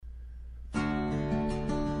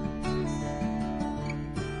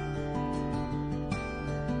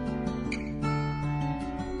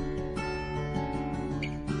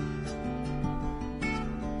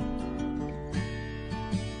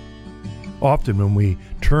Often when we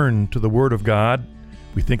turn to the Word of God,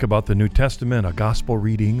 we think about the New Testament, a gospel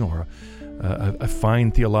reading, or a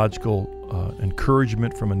fine theological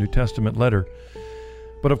encouragement from a New Testament letter.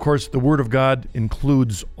 But of course, the Word of God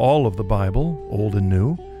includes all of the Bible, Old and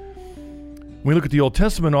New. When we look at the Old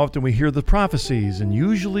Testament, often we hear the prophecies, and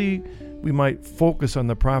usually we might focus on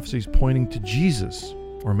the prophecies pointing to Jesus,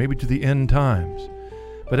 or maybe to the end times.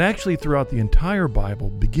 But actually, throughout the entire Bible,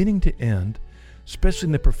 beginning to end, especially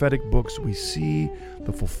in the prophetic books, we see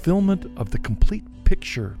the fulfillment of the complete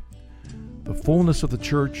picture, the fullness of the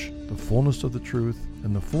church, the fullness of the truth,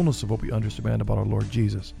 and the fullness of what we understand about our Lord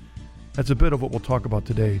Jesus. That's a bit of what we'll talk about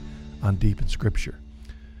today on Deep in Scripture.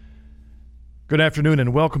 Good afternoon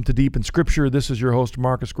and welcome to Deep in Scripture. This is your host,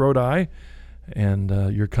 Marcus Grodi,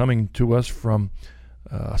 and you're coming to us from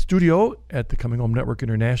a studio at the Coming Home Network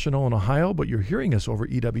International in Ohio, but you're hearing us over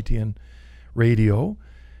EWTN Radio.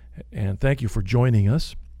 And thank you for joining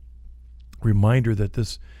us. Reminder that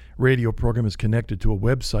this radio program is connected to a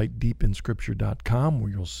website, deepinscripture.com,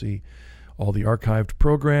 where you'll see all the archived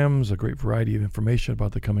programs, a great variety of information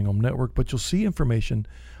about the Coming Home Network, but you'll see information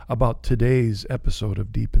about today's episode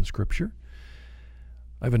of Deep in Scripture.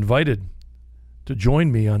 I've invited to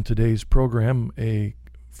join me on today's program a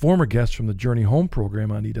former guest from the Journey Home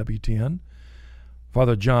program on EWTN,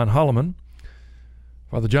 Father John Holloman.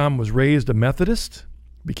 Father John was raised a Methodist,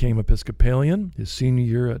 became Episcopalian his senior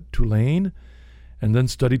year at Tulane, and then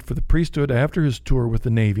studied for the priesthood after his tour with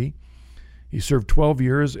the Navy. He served 12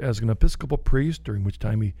 years as an Episcopal priest, during which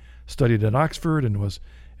time he studied at Oxford and was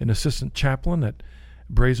an assistant chaplain at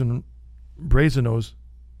Brasenose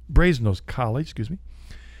College.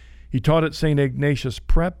 He taught at St. Ignatius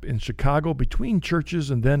Prep in Chicago between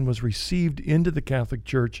churches, and then was received into the Catholic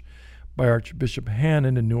Church by Archbishop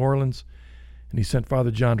Hannon in New Orleans. And he sent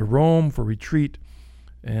Father John to Rome for retreat,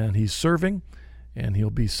 and he's serving, and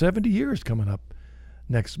he'll be 70 years coming up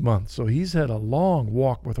next month. So he's had a long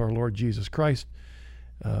walk with our Lord Jesus Christ,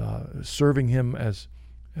 serving him as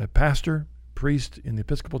a pastor, priest in the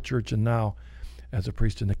Episcopal Church, and now as a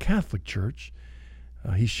priest in the Catholic Church.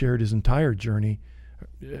 He shared his entire journey,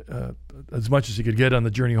 as much as he could get on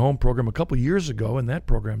the Journey Home program a couple years ago, and that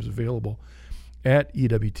program is available at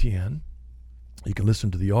EWTN. You can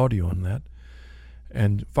listen to the audio on that.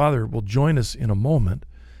 And Father will join us in a moment,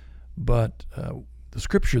 but the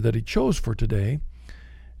scripture that he chose for today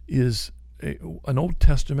is an Old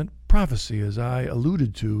Testament prophecy, as I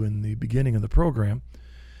alluded to in the beginning of the program.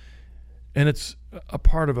 And it's a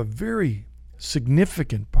part of a very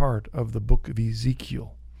significant part of the book of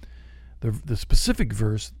Ezekiel. The specific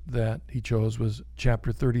verse that he chose was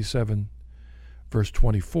chapter 37, verse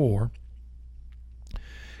 24.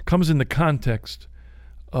 Comes in the context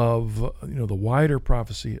of the wider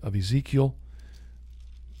prophecy of Ezekiel.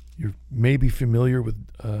 You may be familiar with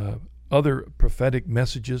other prophetic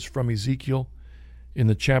messages from Ezekiel. In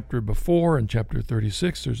the chapter before, in chapter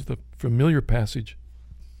 36, there's the familiar passage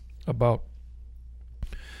about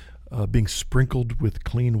being sprinkled with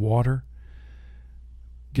clean water,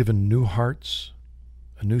 given new hearts,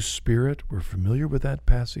 a new spirit. We're familiar with that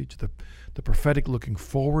passage. The prophetic looking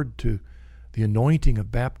forward to the anointing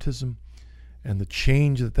of baptism and the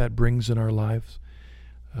change that brings in our lives,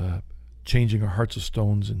 changing our hearts of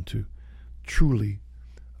stones into truly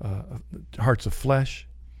hearts of flesh,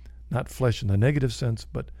 not flesh in the negative sense,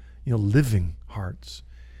 but living hearts,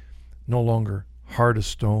 no longer hard as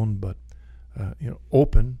stone, but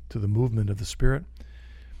open to the movement of the Spirit.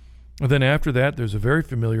 And then after that, there's a very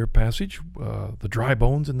familiar passage, the dry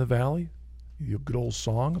bones in the valley, a good old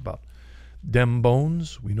song about dem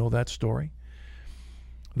bones. We know that story.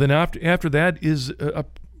 Then after that is a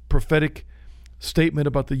prophetic statement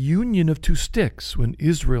about the union of two sticks when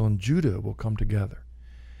Israel and Judah will come together.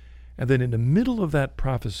 And then in the middle of that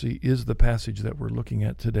prophecy is the passage that we're looking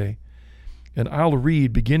at today. And I'll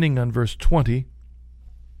read beginning on verse 20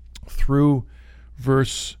 through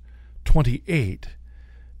verse 28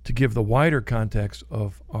 to give the wider context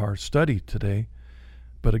of our study today.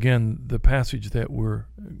 But again, the passage that we're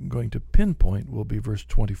going to pinpoint will be verse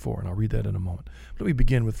 24, and I'll read that in a moment. Let me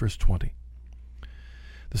begin with verse 20.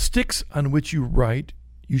 The sticks on which you write,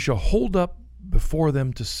 you shall hold up before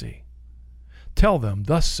them to see. Tell them,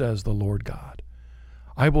 thus says the Lord God,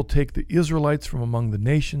 I will take the Israelites from among the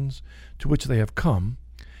nations to which they have come,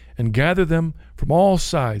 and gather them from all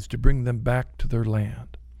sides to bring them back to their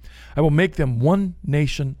land. I will make them one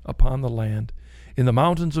nation upon the land, in the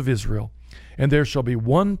mountains of Israel, and there shall be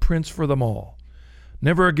one prince for them all.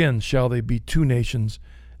 Never again shall they be two nations,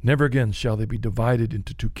 never again shall they be divided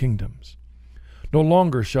into two kingdoms. No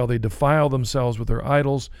longer shall they defile themselves with their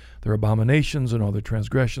idols, their abominations, and all their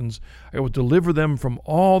transgressions. I will deliver them from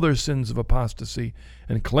all their sins of apostasy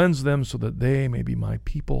and cleanse them so that they may be my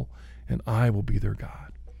people, and I will be their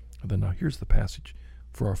God. And then now here's the passage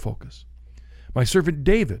for our focus. My servant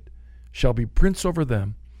David shall be prince over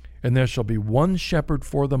them, and there shall be one shepherd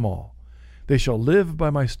for them all. They shall live by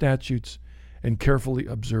my statutes and carefully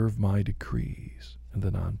observe my decrees. And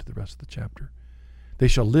then on to the rest of the chapter. They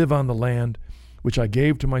shall live on the land which I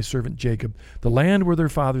gave to my servant Jacob, the land where their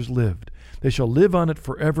fathers lived. They shall live on it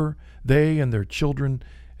forever, they and their children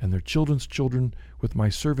and their children's children, with my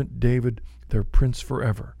servant David, their prince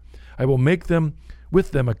forever. I will make them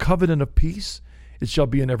with them a covenant of peace. It shall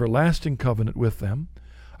be an everlasting covenant with them.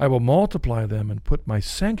 I will multiply them and put my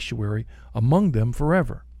sanctuary among them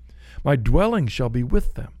forever. My dwelling shall be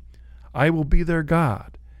with them. I will be their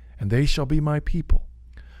God, and they shall be my people.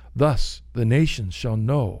 Thus the nations shall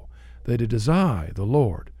know that it is I, the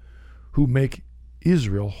Lord, who make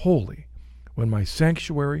Israel holy, when my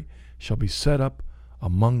sanctuary shall be set up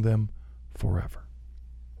among them forever.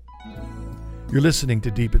 You're listening to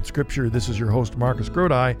Deep in Scripture. This is your host, Marcus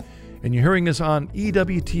Grodi, and you're hearing us on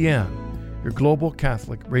EWTN, your Global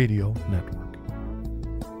Catholic Radio Network.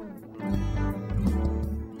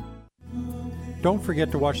 Don't forget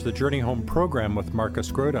to watch the Journey Home program with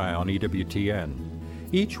Marcus Grodi on EWTN.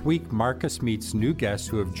 Each week, Marcus meets new guests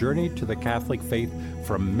who have journeyed to the Catholic faith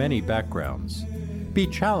from many backgrounds. Be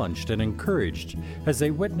challenged and encouraged as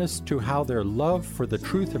they witness to how their love for the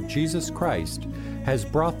truth of Jesus Christ has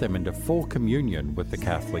brought them into full communion with the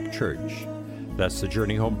Catholic Church. That's the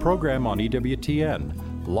Journey Home program on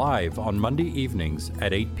EWTN, live on Monday evenings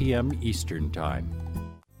at 8 p.m. Eastern Time.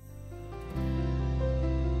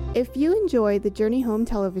 If you enjoy the Journey Home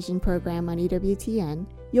television program on EWTN,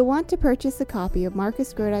 you'll want to purchase a copy of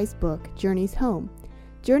Marcus Grodi's book, Journeys Home.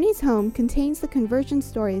 Journeys Home contains the conversion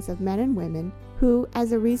stories of men and women who,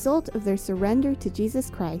 as a result of their surrender to Jesus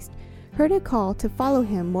Christ, heard a call to follow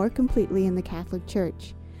him more completely in the Catholic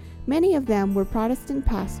Church. Many of them were Protestant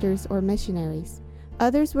pastors or missionaries.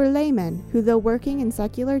 Others were laymen who, though working in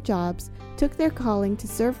secular jobs, took their calling to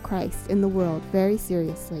serve Christ in the world very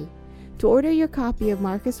seriously. To order your copy of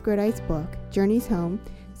Marcus Grodi's book, Journeys Home,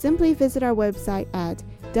 simply visit our website at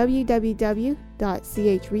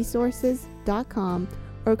www.chresources.com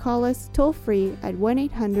or call us toll-free at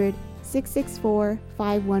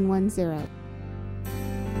 1-800-664-5110.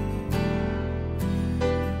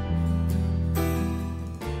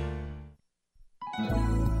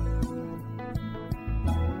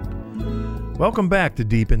 Welcome back to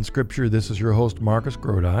Deep in Scripture. This is your host, Marcus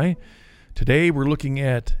Grodi. Today we're looking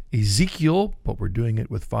at Ezekiel, but we're doing it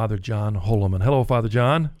with Father John Holoman. Hello, Father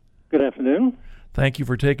John. Good afternoon. Thank you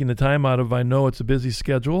for taking the time out of, I know it's a busy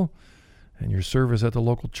schedule, and your service at the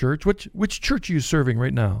local church. Which church are you serving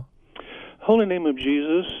right now? Holy Name of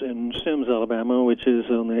Jesus in Sims, Alabama, which is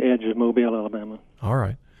on the edge of Mobile, Alabama. All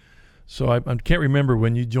right. So I can't remember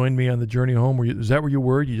when you joined me on the journey home. Is that where you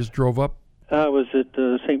were? You just drove up? I was at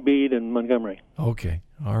St. Bede in Montgomery. Okay.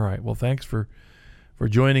 All right. Well, thanks for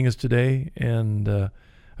joining us today, and I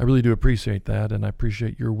really do appreciate that, and I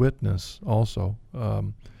appreciate your witness also,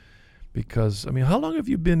 because, I mean, how long have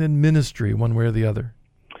you been in ministry, one way or the other?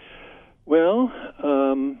 Well,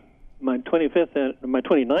 my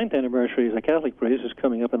 29th anniversary as a Catholic priest is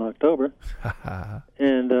coming up in October,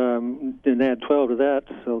 and then add 12 to that,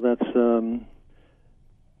 so that's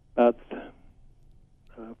about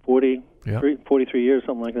 43 years,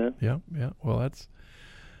 something like that. Yeah. Well,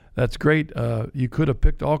 that's great. You could have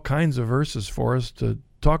picked all kinds of verses for us to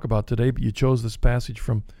talk about today, but you chose this passage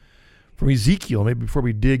from Ezekiel. Maybe before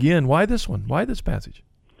we dig in, why this one? Why this passage?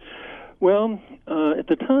 Well, at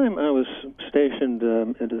the time I was stationed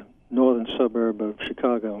at a northern suburb of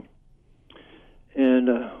Chicago,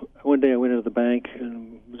 and one day I went into the bank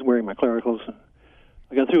and was wearing my clericals.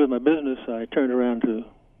 I got through with my business. I turned around to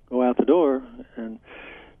go out the door, and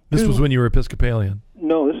this was when you were Episcopalian?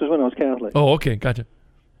 No, this is when I was Catholic. Oh, okay, gotcha.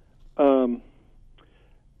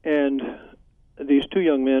 And these two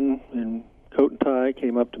young men in coat and tie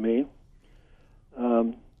came up to me.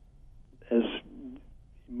 As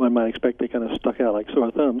one might expect, they kind of stuck out like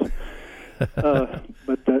sore thumbs.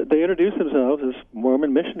 But they introduced themselves as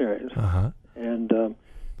Mormon missionaries. Uh-huh. And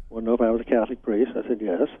wanted to know if I was a Catholic priest. I said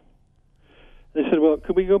yes. They said, well,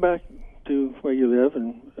 could we go back to where you live,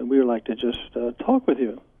 and we would like to just talk with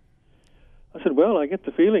you. I said, well, I get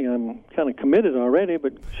the feeling I'm kind of committed already,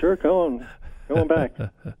 but sure, go on back.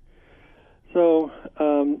 So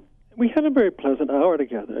we had a very pleasant hour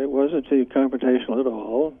together. It wasn't too confrontational at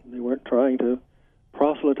all. They weren't trying to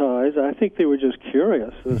proselytize. I think they were just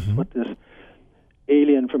curious as what this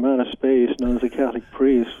alien from outer space known as a Catholic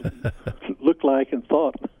priest looked like and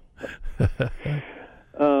thought.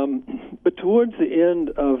 But towards the end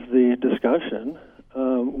of the discussion,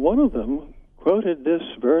 one of them quoted this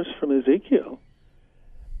verse from Ezekiel.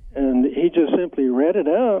 And he just simply read it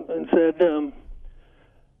out and said,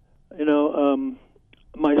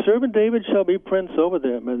 my servant David shall be prince over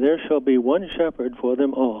them, and there shall be one shepherd for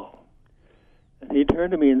them all. And he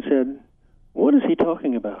turned to me and said, what is he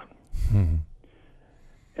talking about? Mm-hmm.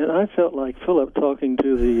 And I felt like Philip talking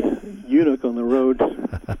to the eunuch on the road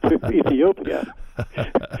to Ethiopia.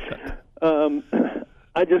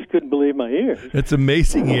 I just couldn't believe my ears. It's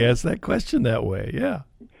amazing he asked that question that way, yeah.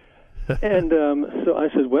 And so I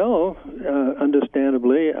said, well,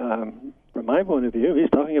 understandably, from my point of view, he's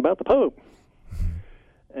talking about the Pope.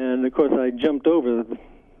 And, of course, I jumped over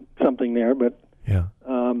something there, but yeah.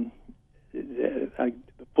 The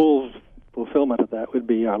full fulfillment of that would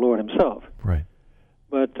be our Lord himself. Right.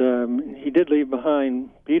 But he did leave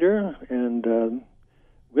behind Peter, and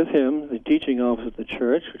with him the teaching office of the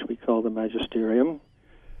church, which we call the magisterium,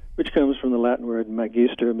 which comes from the Latin word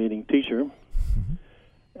magister, meaning teacher. Mm-hmm.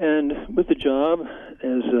 And with the job,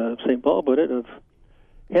 as St. Paul put it, of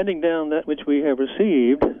handing down that which we have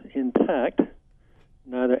received intact,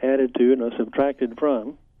 neither added to nor subtracted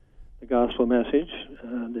from the gospel message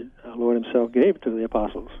that our Lord himself gave to the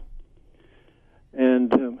apostles.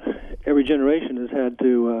 And every generation has had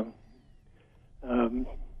to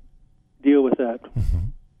deal with that mm-hmm.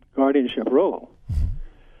 guardianship role.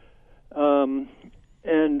 Mm-hmm.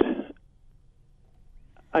 And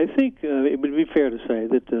I think it would be fair to say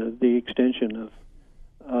that the extension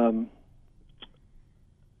of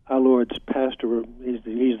our Lord's pastor, he's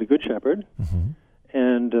the Good Shepherd, mm-hmm.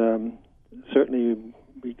 and certainly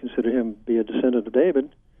we consider him to be a descendant of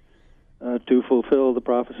David, to fulfill the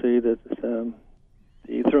prophecy that the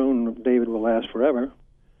throne of David will last forever.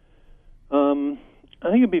 I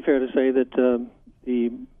think it'd be fair to say that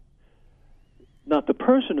not the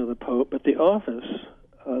person of the Pope, but the office,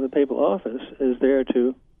 the papal office, is there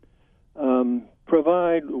to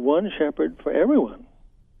provide one shepherd for everyone.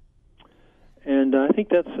 And I think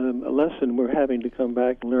that's a lesson we're having to come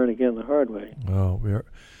back and learn again the hard way. Oh, we are.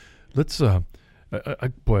 Let's. I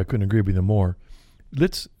couldn't agree with you more.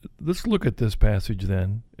 Let's look at this passage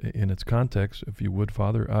then in its context, if you would,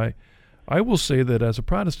 Father. I will say that as a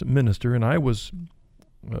Protestant minister, and I was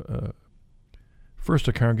first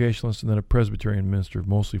a Congregationalist and then a Presbyterian minister,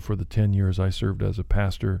 mostly for the 10 years I served as a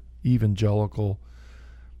pastor, evangelical,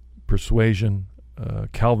 persuasion,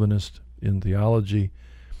 Calvinist in theology.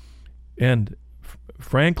 And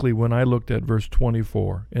frankly, when I looked at verse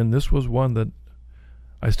 24, and this was one that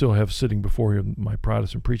I still have sitting before you in my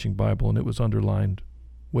Protestant Preaching Bible, and it was underlined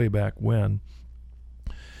way back when,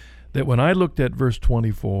 that when I looked at verse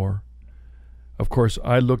 24, of course,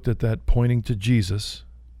 I looked at that pointing to Jesus,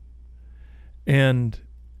 and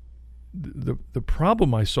the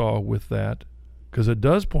problem I saw with that, because it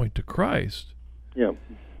does point to Christ, yeah,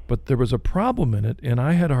 but there was a problem in it, and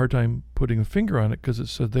I had a hard time putting a finger on it, because it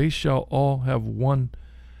said they shall all have one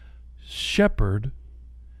shepherd.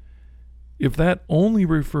 If that only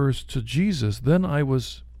refers to Jesus, then I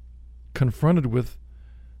was confronted with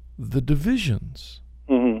the divisions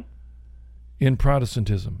mm-hmm. in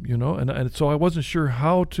Protestantism, and so I wasn't sure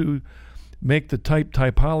how to make the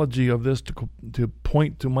typology of this to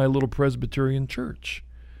point to my little Presbyterian church.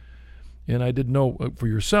 And I didn't know, for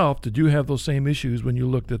yourself, did you have those same issues when you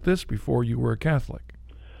looked at this before you were a Catholic?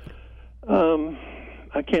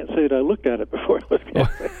 I can't say that I looked at it before I was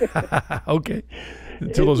Catholic. Okay.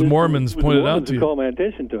 Until those Mormons pointed out to you. Called my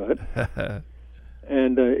attention to it.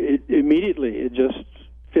 And it immediately, it just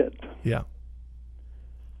fit. Yeah.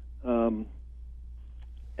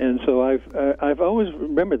 And so I've always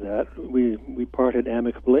remembered that. We parted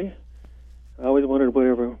amicably. I always wondered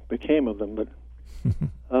whatever became of them, but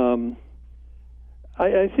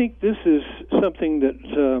I think this is something that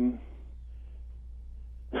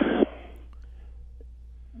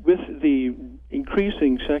with the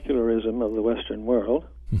increasing secularism of the Western world,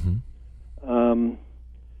 mm-hmm.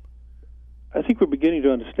 I think we're beginning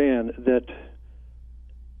to understand that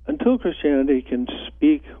until Christianity can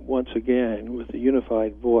speak once again with a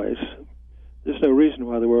unified voice, there's no reason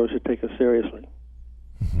why the world should take us seriously.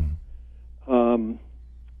 Mm-hmm.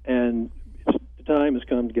 And the time has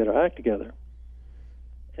come to get our act together.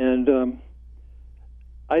 And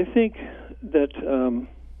I think that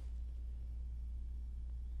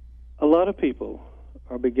a lot of people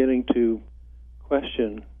are beginning to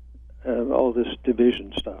question all this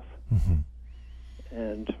division stuff. Mm-hmm.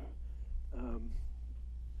 And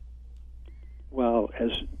while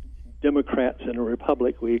as Democrats in a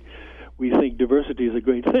republic, we we think diversity is a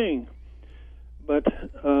great thing, but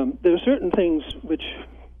there are certain things which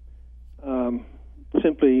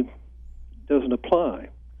simply doesn't apply.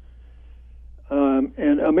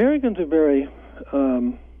 And Americans are very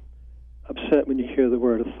upset when you hear the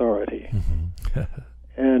word authority. Mm-hmm.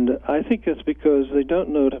 And I think it's because they don't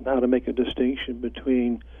know how to make a distinction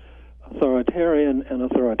between authoritarian and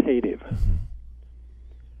authoritative. Mm-hmm.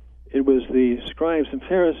 It was the scribes and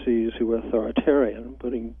Pharisees who were authoritarian,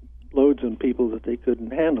 putting loads on people that they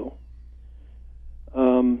couldn't handle.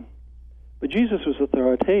 But Jesus was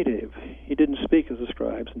authoritative. He didn't speak as the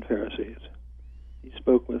scribes and Pharisees. He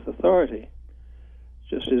spoke with authority.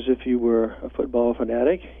 Just as if you were a football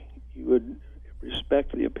fanatic, you would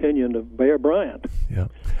respect the opinion of Bear Bryant. Yeah.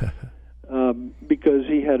 Because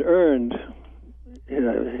he had earned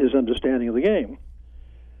his understanding of the game.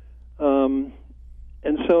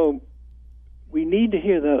 And so we need to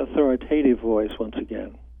hear that authoritative voice once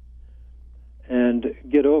again and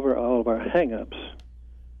get over all of our hang-ups.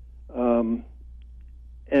 And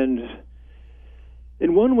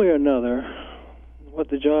in one way or another, what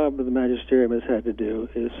the job of the magisterium has had to do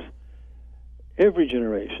is every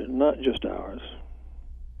generation, not just ours,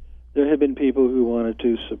 there have been people who wanted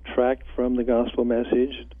to subtract from the gospel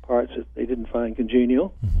message the parts that they didn't find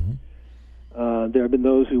congenial. Mm-hmm. There have been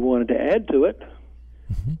those who wanted to add to it,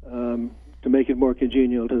 Mm-hmm. To make it more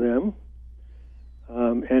congenial to them,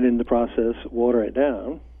 and in the process water it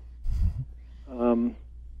down.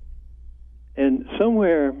 And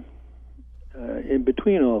somewhere in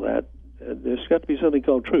between all that, there's got to be something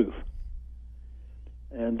called truth.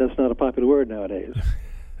 And that's not a popular word nowadays.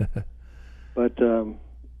 But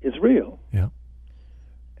it's real. Yeah.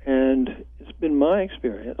 And it's been my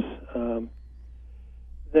experience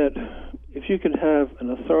that if you can have an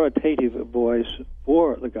authoritative voice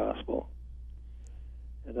for the gospel,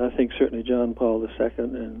 and I think certainly John Paul II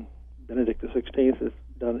and Benedict XVI have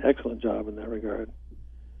done an excellent job in that regard,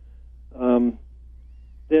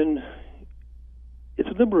 then it's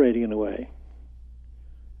liberating in a way.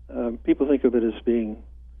 People think of it as being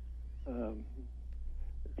the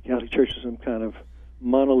Catholic Church is some kind of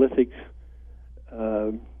monolithic,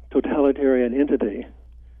 totalitarian entity,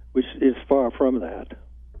 which is far from that.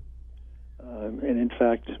 And in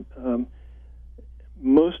fact,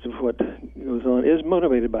 most of what goes on is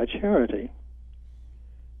motivated by charity.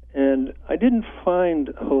 And I didn't find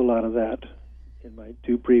a whole lot of that in my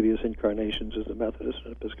two previous incarnations as a Methodist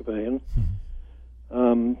and Episcopalian.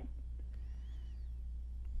 Mm-hmm.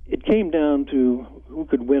 It came down to who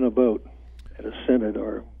could win a vote at a synod,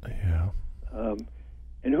 or and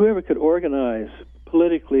whoever could organize,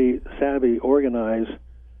 politically savvy, organize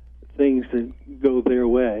things to go their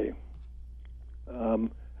way.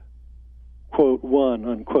 Quote, won,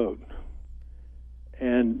 unquote.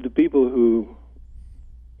 And the people who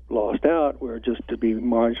lost out were just to be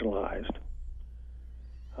marginalized.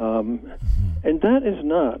 And that is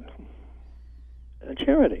not a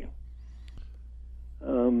charity.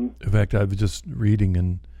 In fact, I was just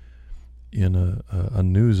reading in a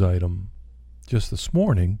news item just this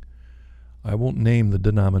morning. I won't name the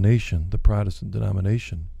denomination, the Protestant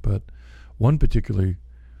denomination, but one particularly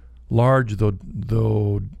large,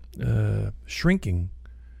 though shrinking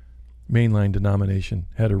mainline denomination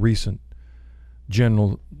had a recent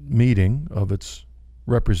general meeting of its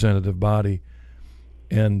representative body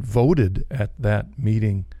and voted at that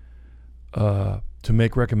meeting to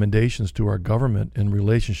make recommendations to our government in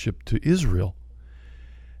relationship to Israel.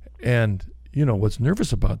 And, you know, what's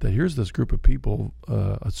nervous about that, here's this group of people,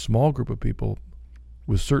 a small group of people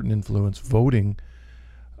with certain influence voting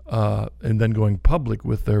and then going public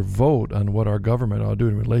with their vote on what our government ought to do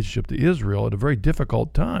in relationship to Israel at a very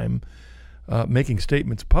difficult time, making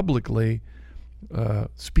statements publicly,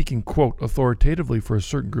 speaking, quote, authoritatively for a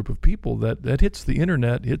certain group of people that hits the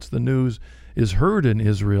internet, hits the news, is heard in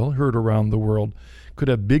Israel, heard around the world, could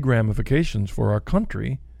have big ramifications for our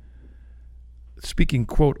country. Speaking,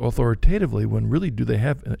 quote, authoritatively, when really do they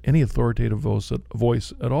have any authoritative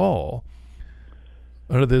voice at all,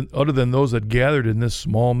 other than those that gathered in this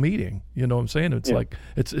small meeting? You know what I'm saying? It's like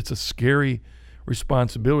it's a scary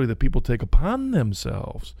responsibility that people take upon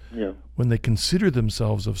themselves when they consider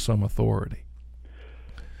themselves of some authority.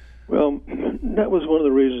 Well, that was one of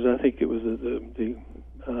the reasons I think it was the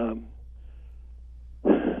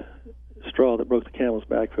straw that broke the camel's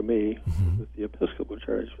back for me with the Episcopal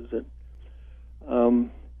Church, was that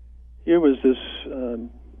here was this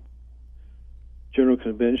General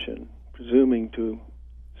Convention presuming to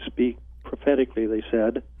speak prophetically, they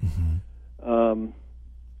said, to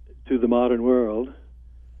the modern world.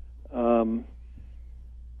 And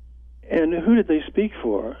who did they speak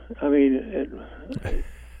for? I mean,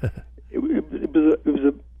 it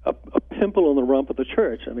was a pimple on the rump of the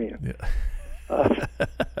church. I mean,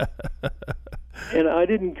 and I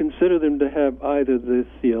didn't consider them to have either the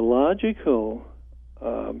theological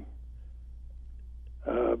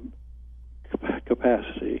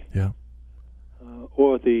capacity,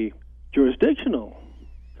 or the jurisdictional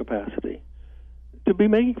capacity to be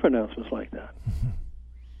making pronouncements like that.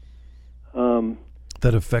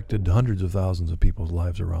 That affected hundreds of thousands of people's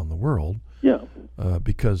lives around the world. Yeah.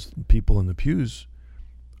 Because people in the pews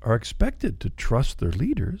are expected to trust their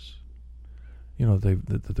leaders. You know,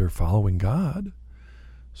 that they're following God.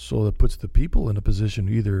 So that puts the people in a position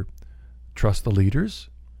to either trust the leaders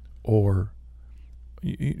or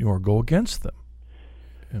go against them.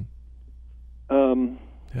 And,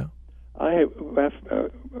 I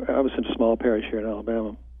was in a small parish here in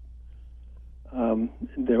Alabama.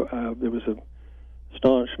 There was a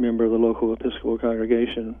staunch member of the local Episcopal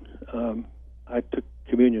congregation. I took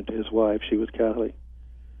communion to his wife. She was Catholic.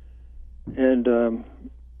 And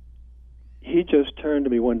he just turned to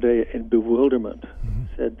me one day in bewilderment,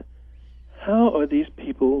 said, how are these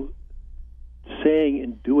people saying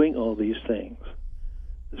and doing all these things?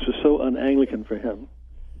 This was so un-Anglican for him.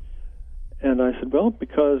 And I said, well,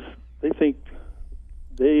 because they think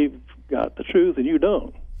they've got the truth and you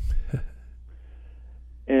don't.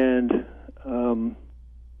 And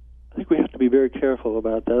I think we have to be very careful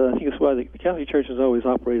about that. I think that's why the Catholic Church has always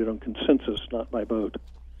operated on consensus, not by vote.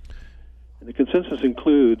 And the consensus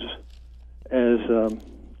includes, as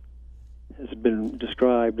has been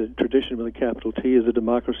described, a tradition with a capital T as a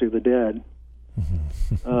democracy of the dead.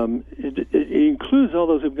 It includes all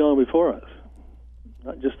those who've gone before us,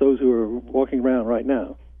 not just those who are walking around right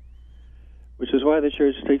now, which is why the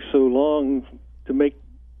Church takes so long to make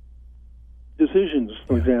decisions,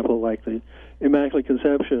 for example, like the Immaculate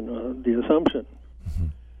Conception or the Assumption,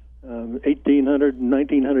 1800 and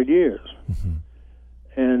 1900 years.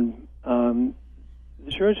 And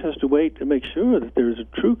the Church has to wait to make sure that there's a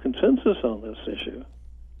true consensus on this issue,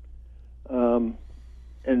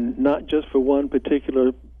 and not just for one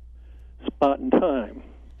particular spot in time.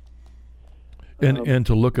 And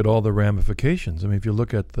to look at all the ramifications. I mean, if you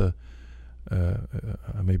look at the,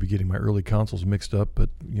 I may be getting my early councils mixed up,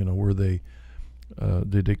 but where they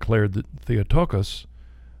declared that Theotokos,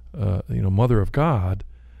 Mother of God,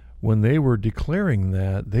 when they were declaring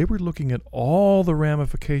that, they were looking at all the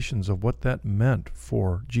ramifications of what that meant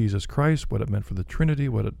for Jesus Christ, what it meant for the Trinity,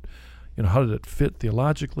 what it, how did it fit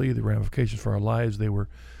theologically, the ramifications for our lives. They were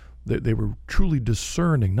truly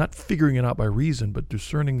discerning, not figuring it out by reason, but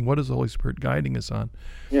discerning what is the Holy Spirit guiding us on.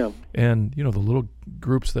 Yeah. And, the little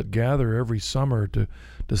groups that gather every summer to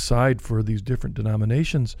decide for these different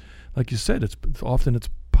denominations, like you said, it's often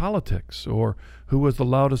politics, or who has the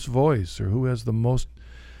loudest voice, or who has the most.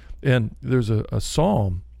 And there's a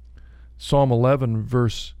psalm, Psalm 11,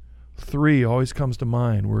 verse 3 always comes to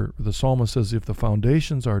mind, where the psalmist says, if the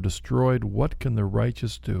foundations are destroyed, what can the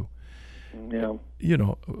righteous do? Yeah.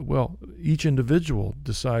 Well, each individual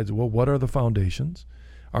decides, well, what are the foundations?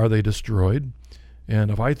 Are they destroyed?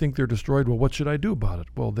 And if I think they're destroyed, well, what should I do about it?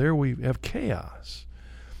 Well, there we have chaos.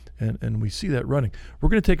 And we see that running. We're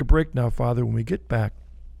going to take a break now, Father. When we get back,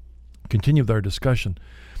 continue with our discussion.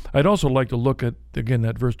 I'd also like to look at, again,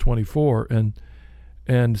 that verse 24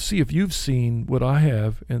 and see if you've seen what I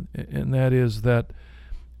have, and that is that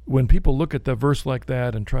when people look at the verse like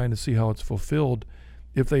that and trying to see how it's fulfilled,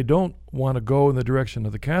 if they don't want to go in the direction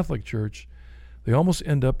of the Catholic Church, they almost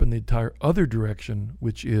end up in the entire other direction,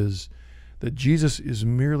 which is that Jesus is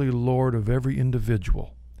merely Lord of every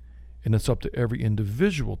individual, and it's up to every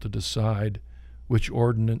individual to decide which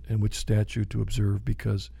ordinance and which statute to observe,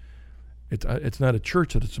 because it's not a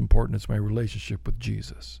church that it's important, it's my relationship with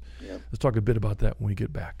Jesus. Yeah. Let's talk a bit about that when we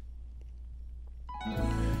get back.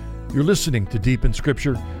 You're listening to Deep in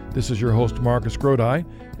Scripture. This is your host, Marcus Grodi,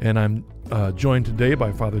 and I'm joined today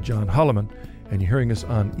by Father John Holloman, and you're hearing us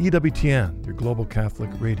on EWTN, your Global Catholic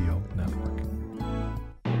Radio Network.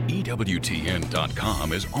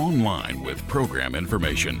 EWTN.com is online with program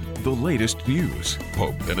information, the latest news,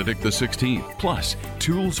 Pope Benedict XVI, plus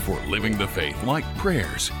tools for living the faith like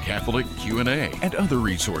prayers, Catholic Q&A, and other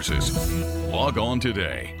resources. Log on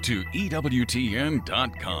today to EWTN.com.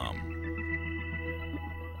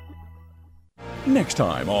 Next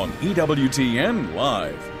time on EWTN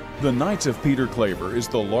Live. The Knights of Peter Claver is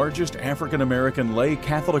the largest African-American lay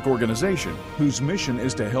Catholic organization whose mission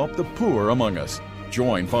is to help the poor among us.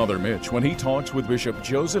 Join Father Mitch when he talks with Bishop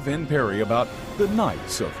Joseph N. Perry about the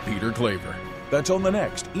Knights of Peter Claver. That's on the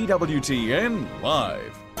next EWTN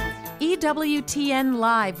Live. EWTN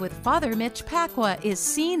Live with Father Mitch Pacwa is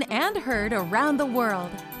seen and heard around the world.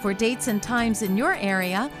 For dates and times in your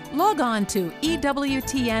area, log on to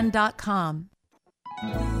EWTN.com.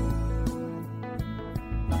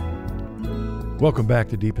 Welcome back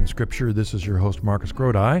to Deep in Scripture. This is your host, Marcus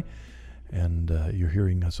Grodi, and you're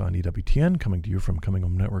hearing us on EWTN, coming to you from Coming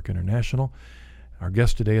Home Network International. Our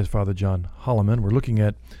guest today is Father John Holloman. We're looking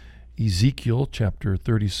at Ezekiel chapter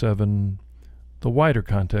 37, the wider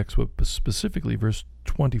context, but specifically verse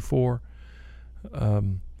 24.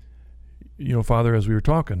 Father, as we were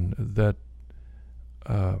talking, that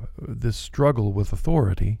this struggle with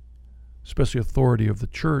authority, especially authority of the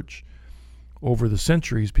church, over the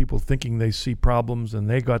centuries, people thinking they see problems and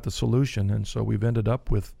they got the solution, and so we've ended up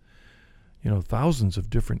with, thousands of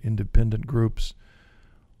different independent groups,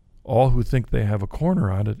 all who think they have a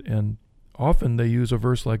corner on it, and often they use a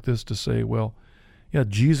verse like this to say, well, yeah,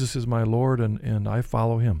 Jesus is my Lord and I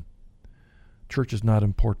follow him. Church is not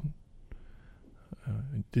important.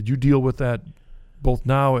 Did you deal with that both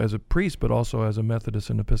now as a priest but also as a Methodist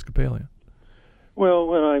and Episcopalian? Well,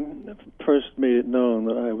 when I first made it known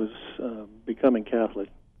that I was becoming Catholic,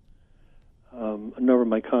 a number of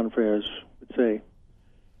my confreres would say,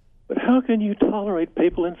 but how can you tolerate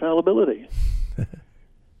papal infallibility?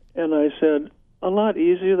 And I said, a lot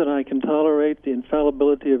easier than I can tolerate the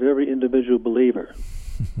infallibility of every individual believer.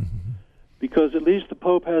 Because at least the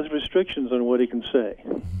Pope has restrictions on what he can say.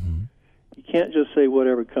 He can't just say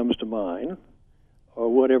whatever comes to mind or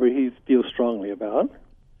whatever he feels strongly about.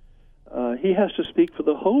 He has to speak for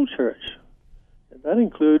the whole church. And that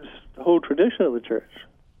includes the whole tradition of the church.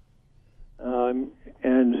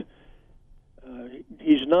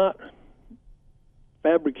 He's not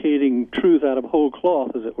fabricating truth out of whole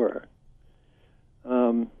cloth, as it were.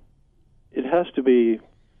 It has to be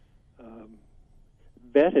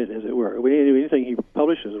vetted, as it were. Anything he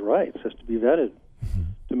publishes or writes has to be vetted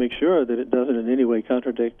to make sure that it doesn't in any way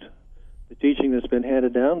contradict the teaching that's been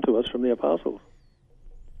handed down to us from the apostles.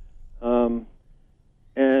 And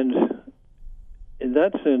in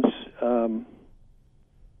that sense,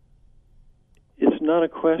 it's not a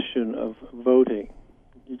question of voting.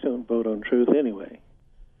 You don't vote on truth anyway.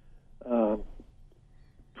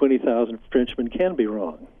 20,000 Frenchmen can be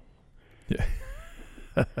wrong. Yeah.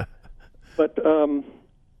 But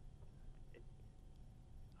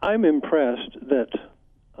I'm impressed that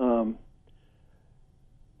our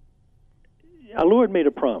Lord made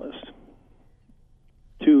a promise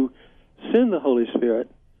to send the Holy Spirit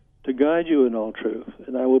to guide you in all truth,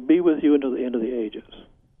 and I will be with you until the end of the ages.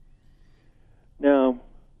 Now,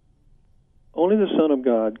 only the Son of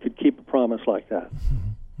God could keep a promise like that.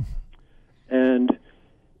 And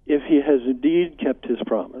if he has indeed kept his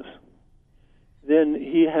promise, then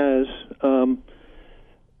he has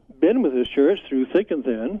been with his church through thick and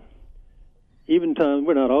thin. Even times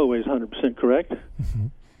we're not always 100% correct.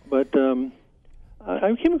 But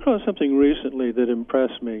I came across something recently that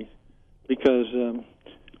impressed me because,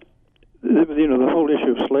 the whole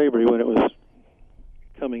issue of slavery when it was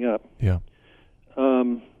coming up. Yeah.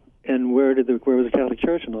 And where was the Catholic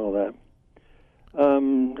Church and all that?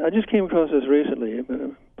 I just came across this recently.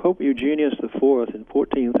 Pope Eugenius IV in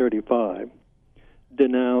 1435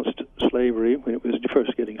 denounced slavery when it was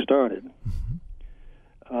first getting started.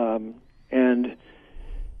 And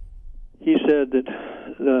he said that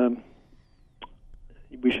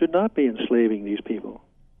we should not be enslaving these people.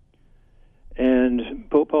 And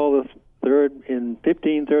Pope Paul III in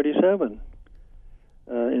 1537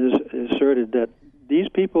 asserted that these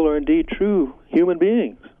people are indeed true human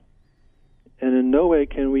beings, and in no way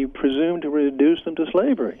can we presume to reduce them to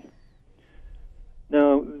slavery.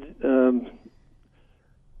 Now,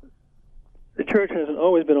 the church hasn't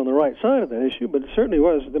always been on the right side of that issue, but it certainly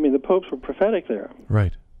was. I mean, the popes were prophetic there.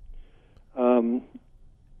 Right. And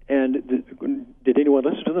did anyone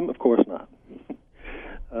listen to them? Of course not.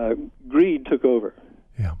 Greed took over.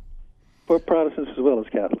 Yeah. For Protestants as well as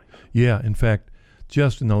Catholics. Yeah, in fact,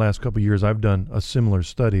 just in the last couple of years, I've done a similar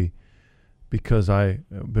study because I've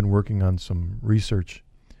been working on some research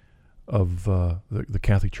of the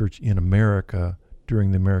Catholic Church in America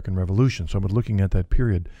during the American Revolution. So I've been looking at that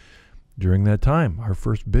period. During that time, our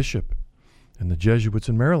first bishop and the Jesuits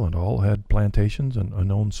in Maryland all had plantations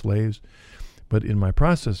and owned slaves. But in my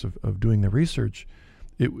process of doing the research,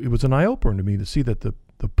 it was an eye-opener to me to see that the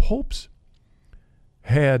popes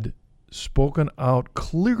had spoken out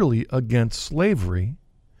clearly against slavery,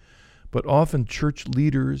 but often church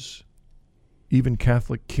leaders, even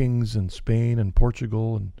Catholic kings in Spain and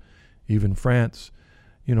Portugal and even France,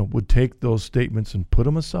 would take those statements and put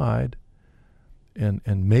them aside and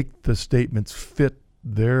make the statements fit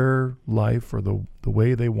their life or the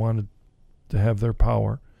way they wanted to have their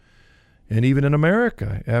power. And even in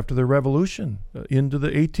America, after the Revolution, into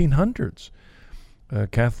the 1800s,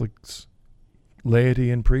 Catholics, laity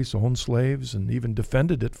and priests owned slaves and even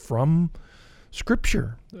defended it from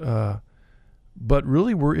Scripture. But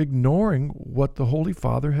really were ignoring what the Holy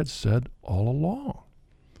Father had said all along,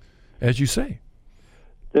 as you say.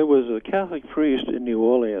 There was a Catholic priest in New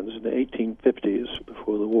Orleans in the 1850s,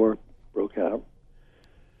 before the war broke out,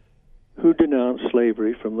 who denounced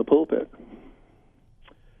slavery from the pulpit.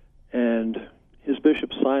 And his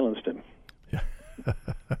bishop silenced him.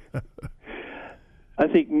 I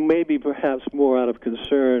think maybe perhaps more out of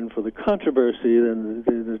concern for the controversy than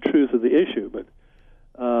the truth of the issue. But,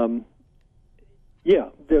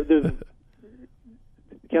 the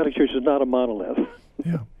Catholic Church is not a monolith.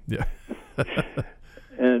 Yeah.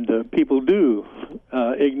 And people do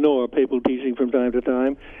ignore papal teaching from time to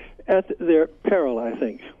time at their peril, I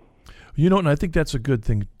think. And I think that's a good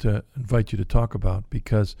thing to invite you to talk about,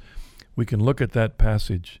 because we can look at that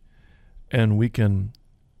passage and we can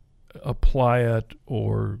apply it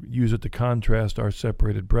or use it to contrast our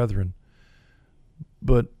separated brethren.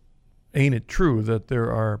 But ain't it true that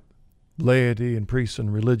there are laity and priests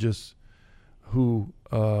and religious who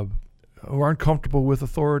aren't comfortable with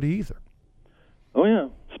authority either? Oh, yeah,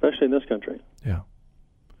 especially in this country. Yeah.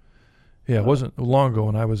 It wasn't long ago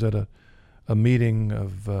when I was at a meeting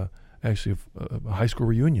of actually a high school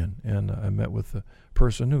reunion, and I met with a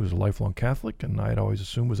person who was a lifelong Catholic, and I had always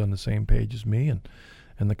assumed was on the same page as me, and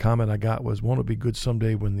the comment I got was, won't it be good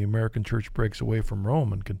someday when the American church breaks away from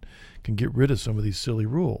Rome and can get rid of some of these silly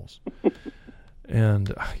rules?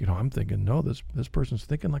 And, I'm thinking, no, this person's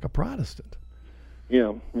thinking like a Protestant.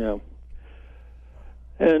 Yeah.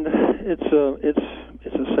 And it's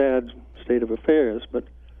a sad state of affairs, but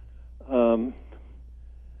I'm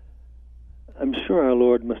sure our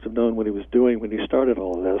Lord must have known what he was doing when he started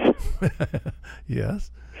all of this.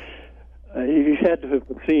 Yes. He had to have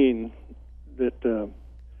seen that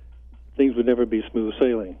things would never be smooth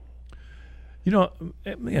sailing.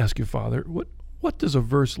 Let me ask you, Father, what does a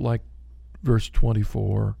verse like verse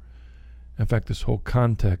 24, in fact, this whole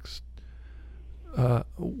context,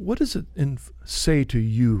 what does it say to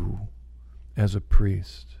you as a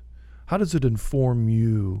priest? How does it inform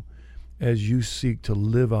you as you seek to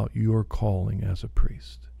live out your calling as a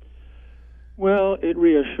priest? Well, it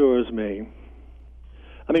reassures me.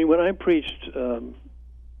 I mean, when I preached,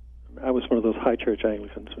 I was one of those high church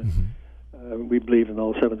Anglicans. Mm-hmm. We believed in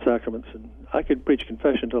all 7 sacraments, and I could preach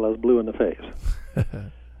confession till I was blue in the face.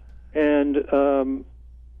 And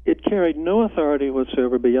it carried no authority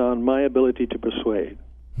whatsoever beyond my ability to persuade.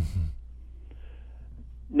 Mm-hmm.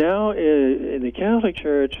 Now, in the Catholic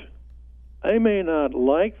Church, I may not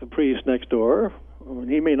like the priest next door, or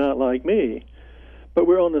he may not like me, but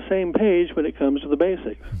we're on the same page when it comes to the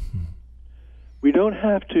basics. Mm-hmm. We don't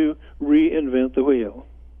have to reinvent the wheel.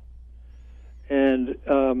 And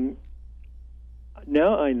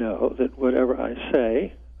now I know that whatever I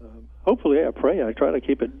say, hopefully I pray, I try to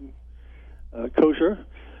keep it kosher,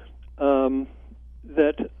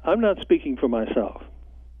 that I'm not speaking for myself.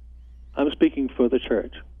 I'm speaking for the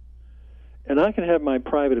church. And I can have my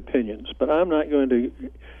private opinions, but I'm not going to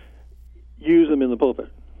use them in the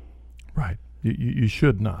pulpit. Right. You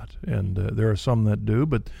should not. And there are some that do,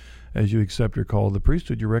 but as you accept your call to the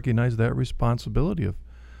priesthood, you recognize that responsibility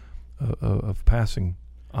of passing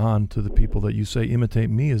on to the people that you say, imitate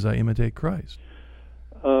me as I imitate Christ.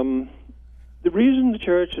 The reason the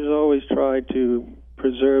church has always tried to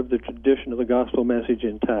preserve the tradition of the gospel message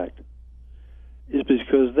intact is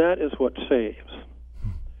because that is what saves.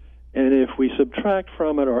 And if we subtract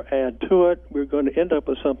from it or add to it, we're going to end up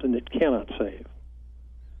with something that cannot save.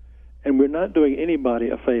 And we're not doing anybody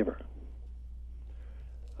a favor.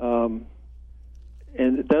 And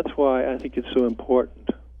that's why I think it's so important.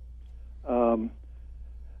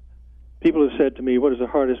 People have said to me, what is the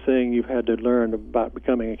hardest thing you've had to learn about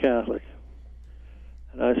becoming a Catholic?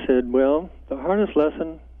 And I said, well, the hardest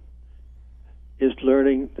lesson is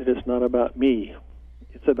learning that it's not about me.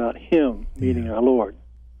 It's about Him, meaning our Lord.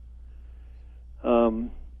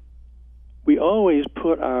 We always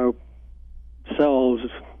put ourselves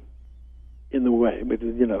in the way, but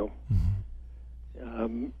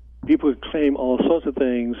people claim all sorts of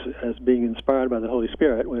things as being inspired by the Holy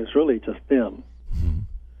Spirit when it's really just them.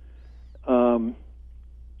 Mm-hmm.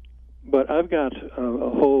 But I've got a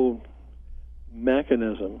whole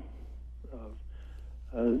mechanism of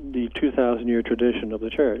the 2,000-year tradition of the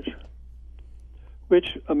church,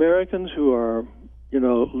 which Americans who are,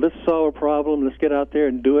 let's solve a problem, let's get out there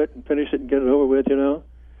and do it and finish it and get it over with, they're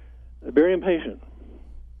very impatient.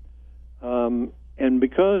 And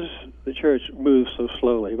because the church moves so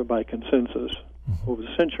slowly, but by consensus over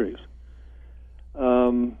the centuries,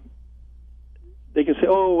 they can say,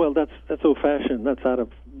 "Oh, well, that's old-fashioned. That's out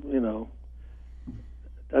of,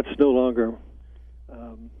 that's no longer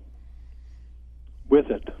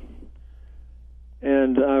with it."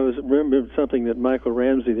 And I remember something that Michael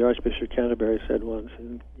Ramsey, the Archbishop of Canterbury, said once.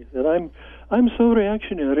 And he said, "I'm so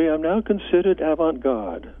reactionary. I'm now considered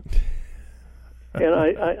avant-garde." And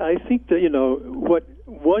I think that what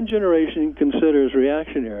one generation considers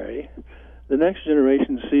reactionary, the next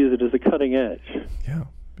generation sees it as a cutting edge. Yeah.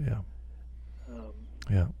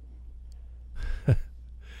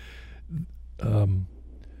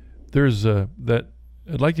 There's that.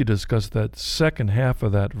 I'd like you to discuss that second half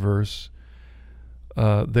of that verse.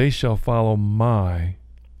 They shall follow my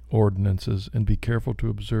ordinances and be careful to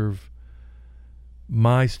observe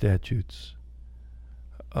my statutes.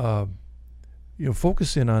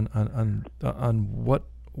 Focus in on what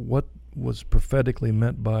was prophetically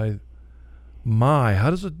meant by my. How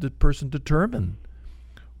does the person determine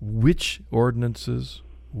which ordinances,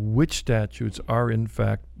 which statutes are in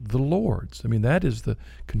fact the Lord's? I mean, that is the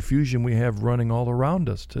confusion we have running all around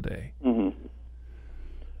us today. Mm-hmm.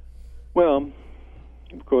 Well,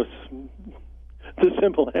 of course, the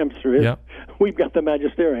simple answer is we've got the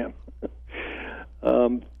magisterium.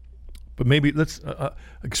 But maybe let's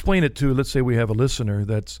explain it to, let's say we have a listener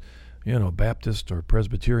that's, Baptist or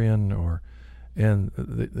Presbyterian, and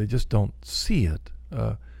they just don't see it.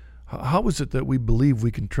 How is it that we believe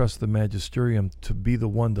we can trust the magisterium to be the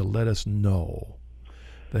one to let us know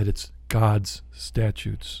that it's God's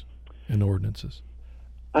statutes and ordinances?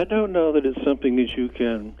 I don't know that it's something that you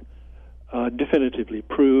can definitively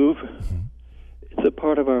prove. Mm-hmm. It's a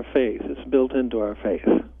part of our faith. It's built into our faith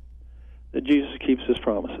that Jesus keeps his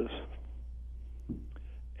promises.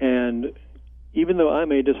 And even though I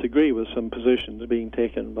may disagree with some positions being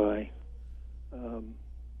taken by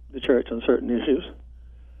the church on certain issues,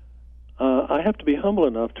 I have to be humble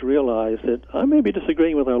enough to realize that I may be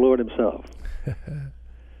disagreeing with our Lord himself.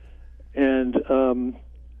 And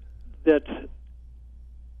that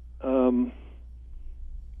who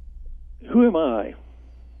am I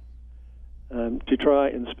to try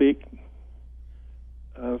and speak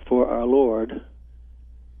for our Lord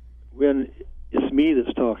when it's me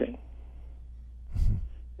that's talking?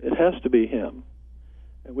 It has to be him.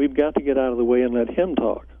 And we've got to get out of the way and let him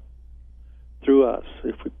talk through us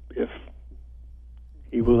if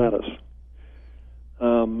he will let us.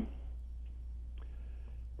 And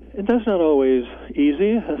that's not always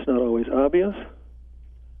easy. That's not always obvious.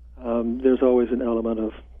 There's always an element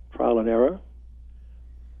of trial and error.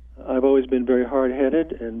 I've always been very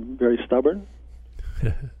hard-headed and very stubborn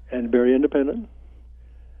and very independent.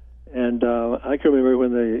 And I can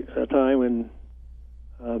remember a time when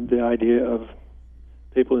the idea of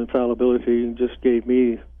papal infallibility just gave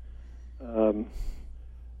me the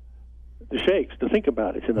shakes to think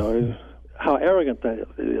about it, how arrogant that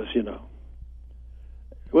is,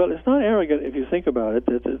 Well, it's not arrogant if you think about it.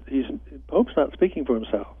 That Pope's not speaking for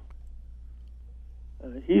himself.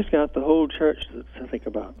 He's got the whole church to think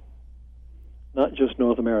about, not just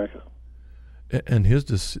North America. And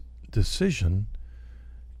his decision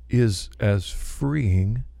is as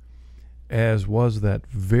freeing as was that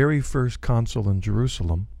very first council in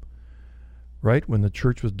Jerusalem, right? When the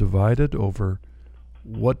church was divided over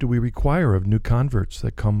what do we require of new converts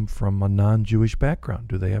that come from a non-Jewish background?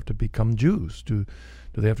 Do they have to become Jews? Do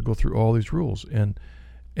they have to go through all these rules?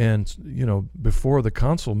 And before the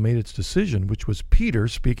council made its decision, which was Peter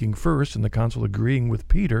speaking first and the council agreeing with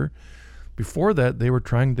Peter, before that they were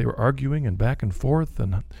arguing and back and forth,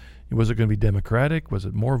 and was it going to be democratic? Was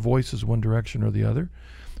it more voices one direction or the other?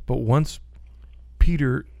 But once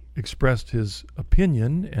Peter expressed his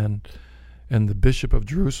opinion and the Bishop of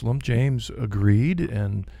Jerusalem, James, agreed,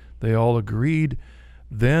 and they all agreed,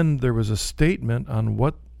 then there was a statement on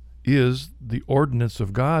what is the ordinance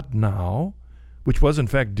of God now, which was in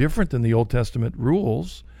fact different than the Old Testament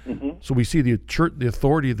rules. Mm-hmm. So we see the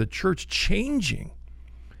authority of the church changing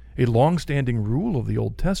a long-standing rule of the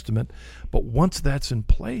Old Testament, but once that's in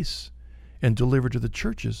place and delivered to the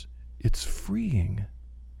churches, it's freeing.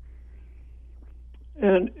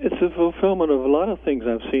 And it's a fulfillment of a lot of things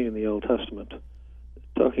I've seen in the Old Testament,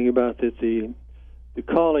 talking about that the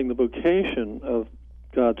calling, the vocation of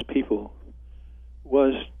God's people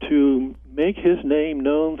was to make his name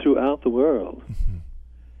known throughout the world. Mm-hmm.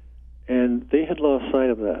 And they had lost sight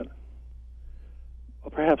of that.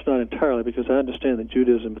 Well, perhaps not entirely, because I understand that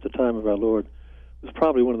Judaism at the time of our Lord was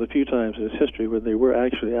probably one of the few times in its history when they were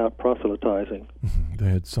actually out proselytizing. Mm-hmm. They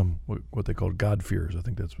had some, what they called God-fears. I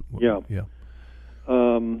think that's what, yeah.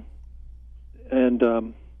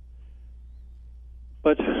 And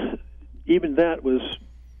but even that was,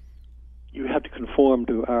 you have to conform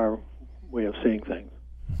to our way of seeing things.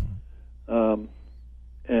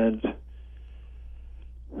 And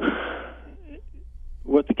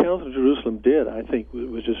what the Council of Jerusalem did, I think,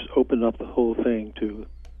 was just open up the whole thing to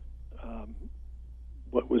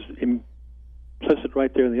what was implicit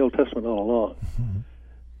right there in the Old Testament all along.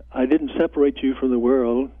 I didn't separate you from the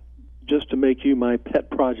world just to make you my pet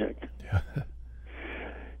project.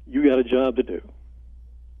 You got a job to do.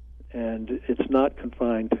 And it's not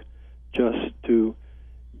confined just to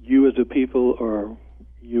you as a people or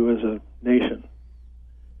you as a nation.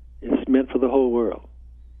 It's meant for the whole world.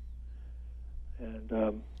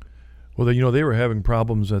 And well, they were having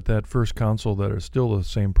problems at that first council that are still the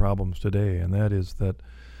same problems today, and that is that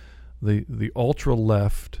the ultra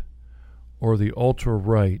left or the ultra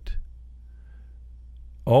right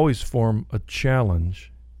always form a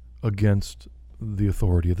challenge against the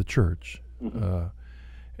authority of the church.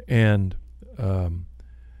 And the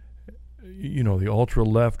ultra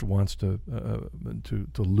left wants to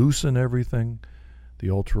loosen everything. The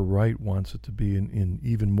ultra right wants it to be in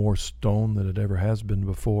even more stone than it ever has been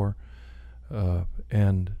before,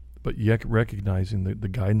 but yet recognizing the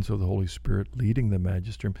guidance of the Holy Spirit leading the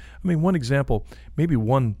magisterium. I mean, one example, maybe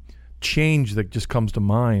one change that just comes to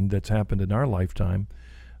mind that's happened in our lifetime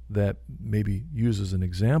that maybe uses an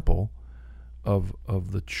example of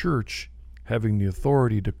the church having the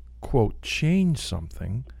authority to, quote, change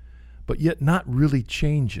something, but yet not really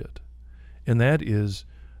change it. And that is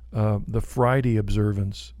the Friday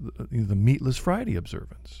observance, the meatless Friday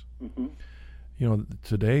observance.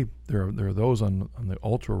 Today there are those on the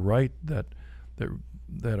ultra right that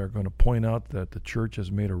are going to point out that the church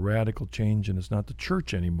has made a radical change and it's not the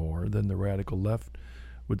church anymore. Then the radical left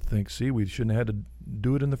would think, see, we shouldn't have had to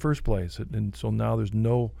do it in the first place. And so now there's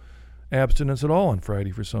no abstinence at all on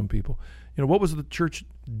Friday for some people. What was the church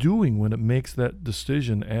doing when it makes that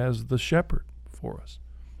decision as the shepherd for us?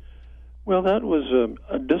 Well, that was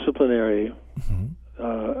a disciplinary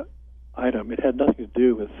item. It had nothing to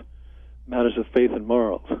do with matters of faith and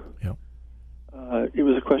morals. Yep. It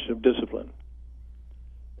was a question of discipline.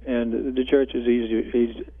 And the church is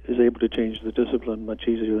able to change the discipline much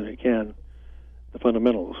easier than it can the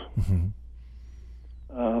fundamentals.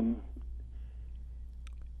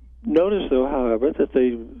 Notice, though, however, that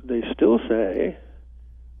they still say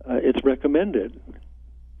it's recommended.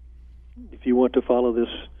 If you want to follow this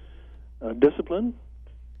discipline,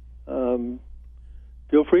 feel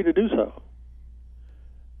free to do so.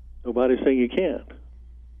 Nobody's saying you can't.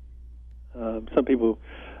 Some people,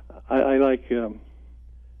 I like,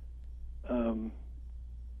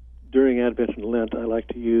 during Advent and Lent, I like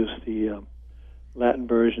to use the Latin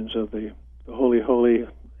versions of the Holy, Holy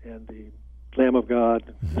and the Lamb of God,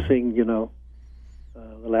 sing, the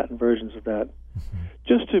Latin versions of that,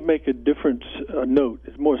 just to make a different note,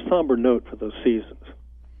 a more somber note for those seasons.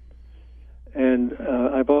 And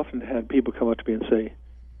I've often had people come up to me and say,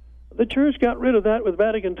 the church got rid of that with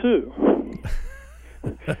Vatican II.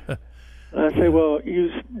 I say, well,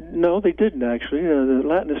 no, they didn't actually. The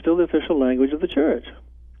Latin is still the official language of the church.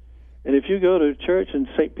 And if you go to church in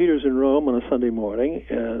St. Peter's in Rome on a Sunday morning,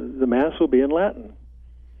 the Mass will be in Latin.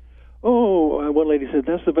 Oh, one lady said,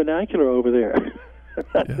 that's the vernacular over there.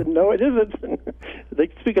 I said, no, it isn't. They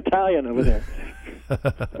speak Italian over there.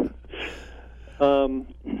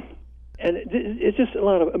 And it's just a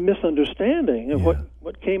lot of a misunderstanding of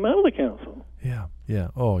what came out of the council. Yeah.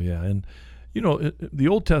 Oh, yeah. And, the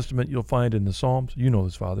Old Testament, you'll find in the Psalms,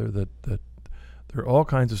 this, Father, that there are all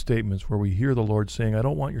kinds of statements where we hear the Lord saying, I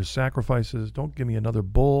don't want your sacrifices. Don't give me another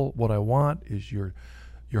bull. What I want is your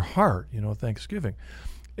heart, thanksgiving.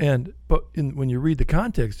 But when you read the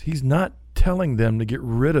context, he's not telling them to get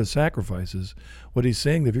rid of sacrifices. What he's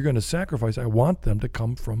saying, if you're going to sacrifice, I want them to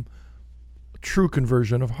come from a true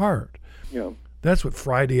conversion of heart. Yeah. That's what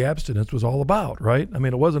Friday abstinence was all about, right? I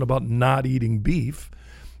mean, it wasn't about not eating beef.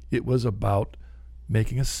 It was about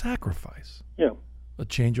making a sacrifice, a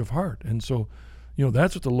change of heart. And so,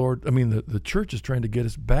 that's what the church is trying to get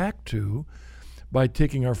us back to by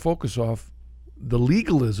taking our focus off the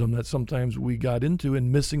legalism that sometimes we got into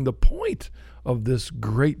and missing the point of this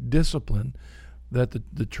great discipline that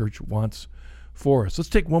the church wants for us. Let's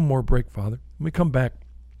take one more break, Father. When we come back,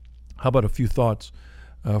 how about a few thoughts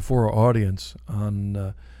for our audience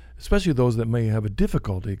on, especially those that may have a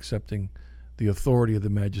difficulty accepting the authority of the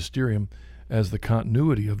magisterium as the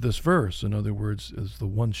continuity of this verse. In other words, as the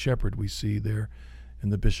one shepherd we see there in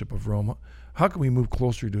the Bishop of Rome. How can we move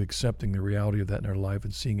closer to accepting the reality of that in our life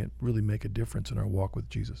and seeing it really make a difference in our walk with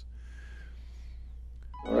Jesus?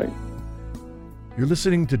 All right. You're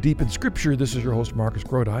listening to Deep in Scripture. This is your host, Marcus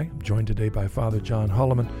Grodi. I'm joined today by Father John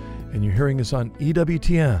Holloman, and you're hearing us on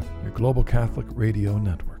EWTN, your Global Catholic Radio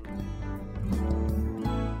Network.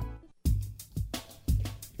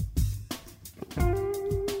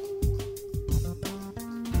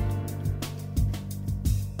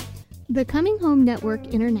 The Coming Home Network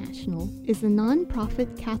International is a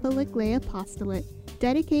non-profit Catholic lay apostolate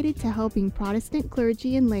dedicated to helping Protestant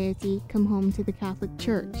clergy and laity come home to the Catholic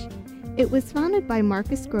Church. It was founded by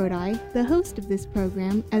Marcus Grodi, the host of this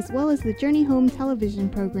program, as well as the Journey Home television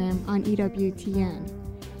program on EWTN.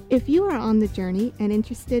 If you are on the journey and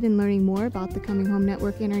interested in learning more about the Coming Home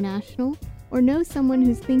Network International, or know someone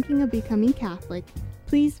who's thinking of becoming Catholic,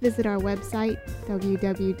 please visit our website,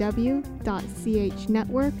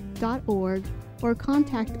 www.chnetwork.org, or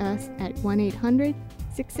contact us at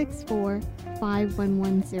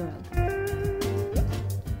 1-800-664-5110.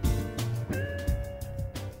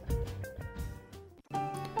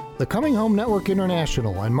 The Coming Home Network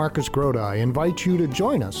International and Marcus Grodi invite you to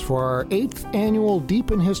join us for our 8th annual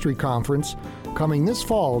Deep in History Conference coming this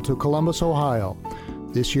fall to Columbus, Ohio.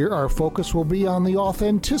 This year our focus will be on the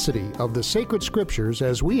authenticity of the sacred scriptures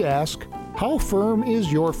as we ask, how firm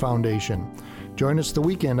is your foundation? Join us the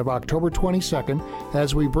weekend of October 22nd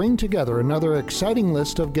as we bring together another exciting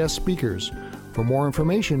list of guest speakers. For more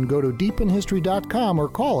information, go to deepinhistory.com or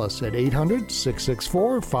call us at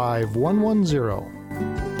 800-664-5110.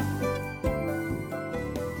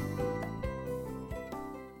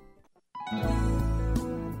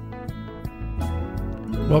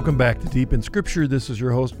 Welcome back to Deep in Scripture. This is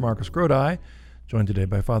your host, Marcus Grodi, joined today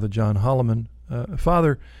by Father John Holloman.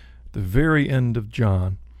 Father, at the very end of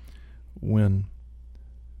John, when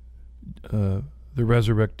the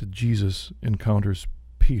resurrected Jesus encounters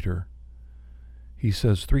Peter, he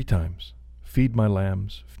says 3 times, feed my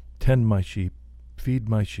lambs, tend my sheep, feed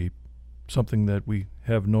my sheep, something that we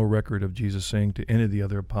have no record of Jesus saying to any of the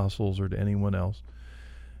other apostles or to anyone else.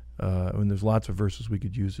 And there's lots of verses we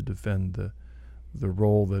could use to defend the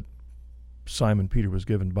role that Simon Peter was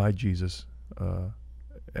given by Jesus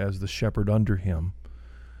as the shepherd under him.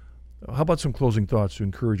 How about some closing thoughts to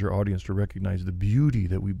encourage our audience to recognize the beauty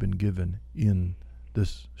that we've been given in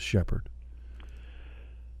this shepherd?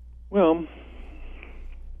 Well,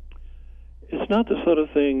 it's not the sort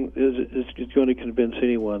of thing is going to convince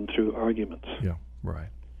anyone through arguments. Yeah, right.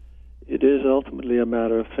 It is ultimately a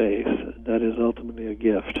matter of faith. That is ultimately a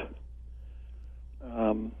gift.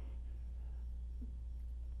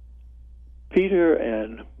 Peter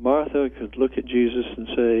and Martha could look at Jesus and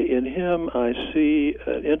say, in him I see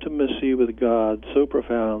an intimacy with God so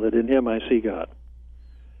profound that in him I see God.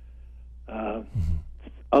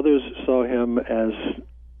 Others saw him as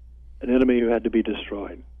an enemy who had to be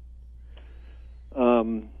destroyed.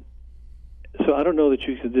 So I don't know that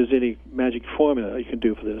there's any magic formula you can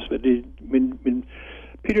do for this, but when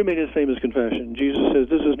Peter made his famous confession, Jesus says,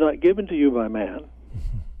 this is not given to you by man.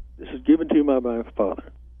 This is given to you by my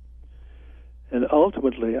Father. And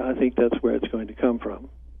ultimately, I think that's where it's going to come from.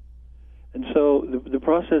 And so the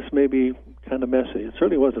process may be kind of messy. It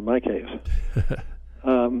certainly wasn't my case.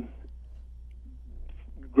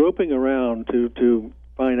 Groping around to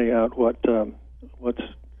finding out what's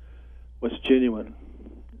genuine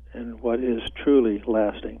and what is truly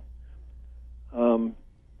lasting. But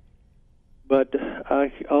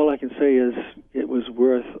all I can say is it was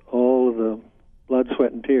worth all of the blood,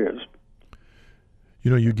 sweat, and tears. You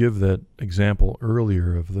know, you give that example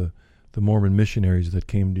earlier of the Mormon missionaries that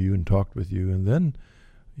came to you and talked with you, and then,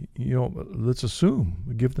 you know, let's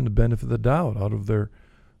assume, give them the benefit of the doubt out of their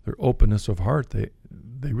openness of heart. They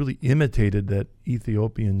really imitated that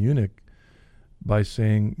Ethiopian eunuch by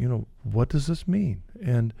saying, you know, what does this mean?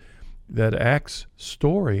 And that Acts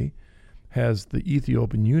story has the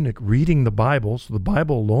Ethiopian eunuch reading the Bible, so the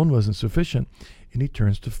Bible alone wasn't sufficient, and he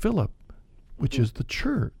turns to Philip, which is the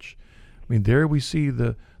church. I mean, there we see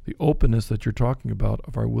the openness that you're talking about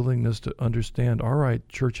of our willingness to understand, all right,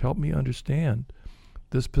 church, help me understand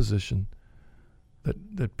this position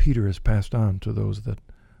that Peter has passed on to those that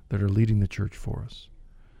are leading the church for us.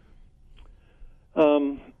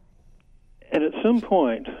 And at some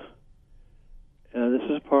point, this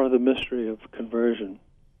is part of the mystery of conversion,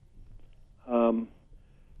 that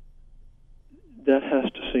has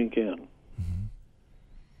to sink in. Mm-hmm.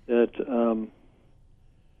 That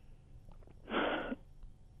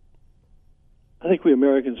I think we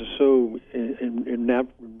Americans are so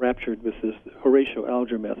enraptured with this Horatio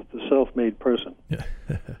Alger myth, the self-made person,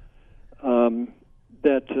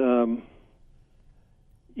 that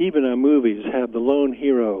even our movies have the lone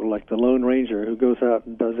hero, like the Lone Ranger, who goes out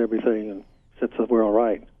and does everything and sets up we're all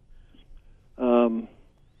right.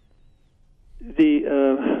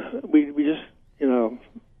 we just,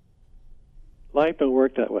 life don't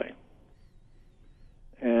work that way.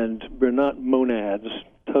 And we're not monads,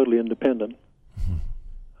 totally independent.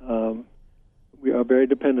 We are very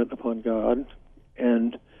dependent upon God.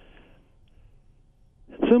 And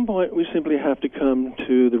at some point, we simply have to come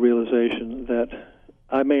to the realization that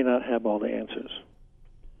I may not have all the answers.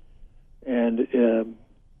 And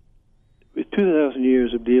with 2,000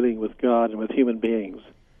 years of dealing with God and with human beings,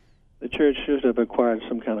 the church should have acquired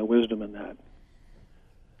some kind of wisdom in that.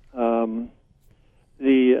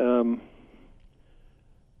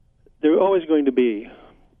 There are always going to be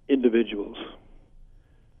individuals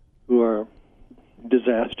who are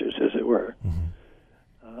disasters, as it were.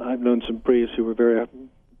 I've known some priests who were very,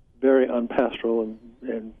 very unpastoral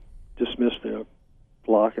and dismissed their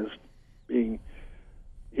flock as being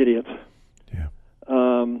idiots. Yeah.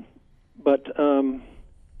 But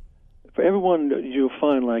for everyone that you'll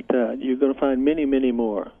find like that, you're going to find many, many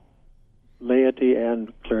more, laity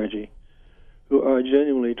and clergy, who are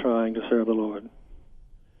genuinely trying to serve the Lord,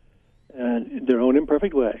 and in their own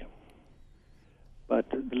imperfect way. But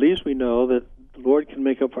at least we know that the Lord can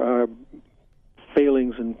make up for our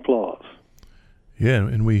failings and flaws. Yeah,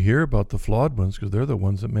 and we hear about the flawed ones because they're the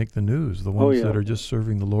ones that make the news. The ones that are just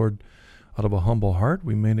serving the Lord out of a humble heart,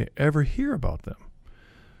 we may not ever hear about them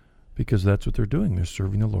because that's what they're doing. They're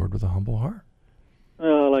serving the Lord with a humble heart.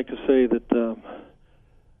 Well, I like to say that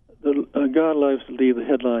God loves to leave the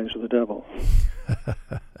headlines with the devil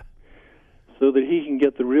so that he can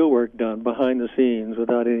get the real work done behind the scenes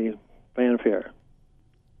without any fanfare.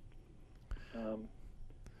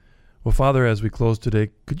 Well, Father, as we close today,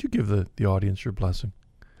 could you give the audience your blessing?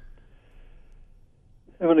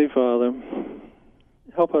 Heavenly Father,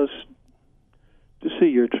 help us to see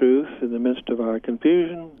your truth in the midst of our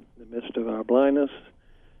confusion, in the midst of our blindness,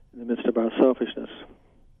 in the midst of our selfishness.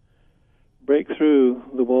 Break through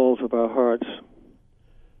the walls of our hearts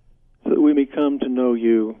so that we may come to know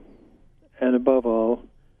you, and above all,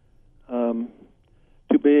 to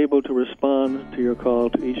be able to respond to your call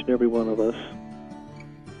to each and every one of us,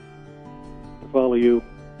 to follow you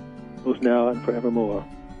both now and forevermore.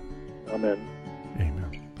 Amen.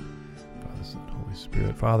 Amen. Father, Son, Holy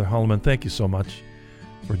Spirit. Father Holloman, thank you so much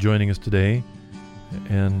for joining us today,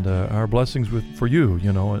 and our blessings for you,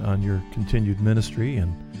 on your continued ministry,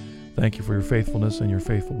 and thank you for your faithfulness and your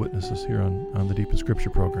faithful witnesses here on the Deep in Scripture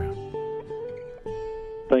program.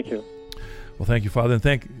 Thank you. Well, thank you, Father, and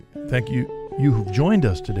thank you who've joined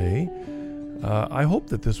us today. I hope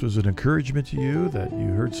that this was an encouragement to you, that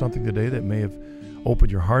you heard something today that may have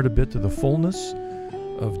opened your heart a bit to the fullness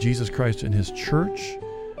of Jesus Christ and His church.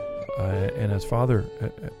 And as Father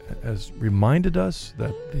has reminded us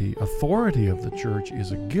that the authority of the church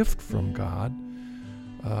is a gift from God,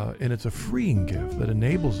 and it's a freeing gift that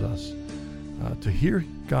enables us to hear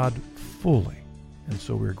God fully. And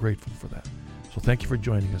so we're grateful for that. So thank you for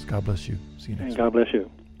joining us. God bless you. See you next week. God bless you.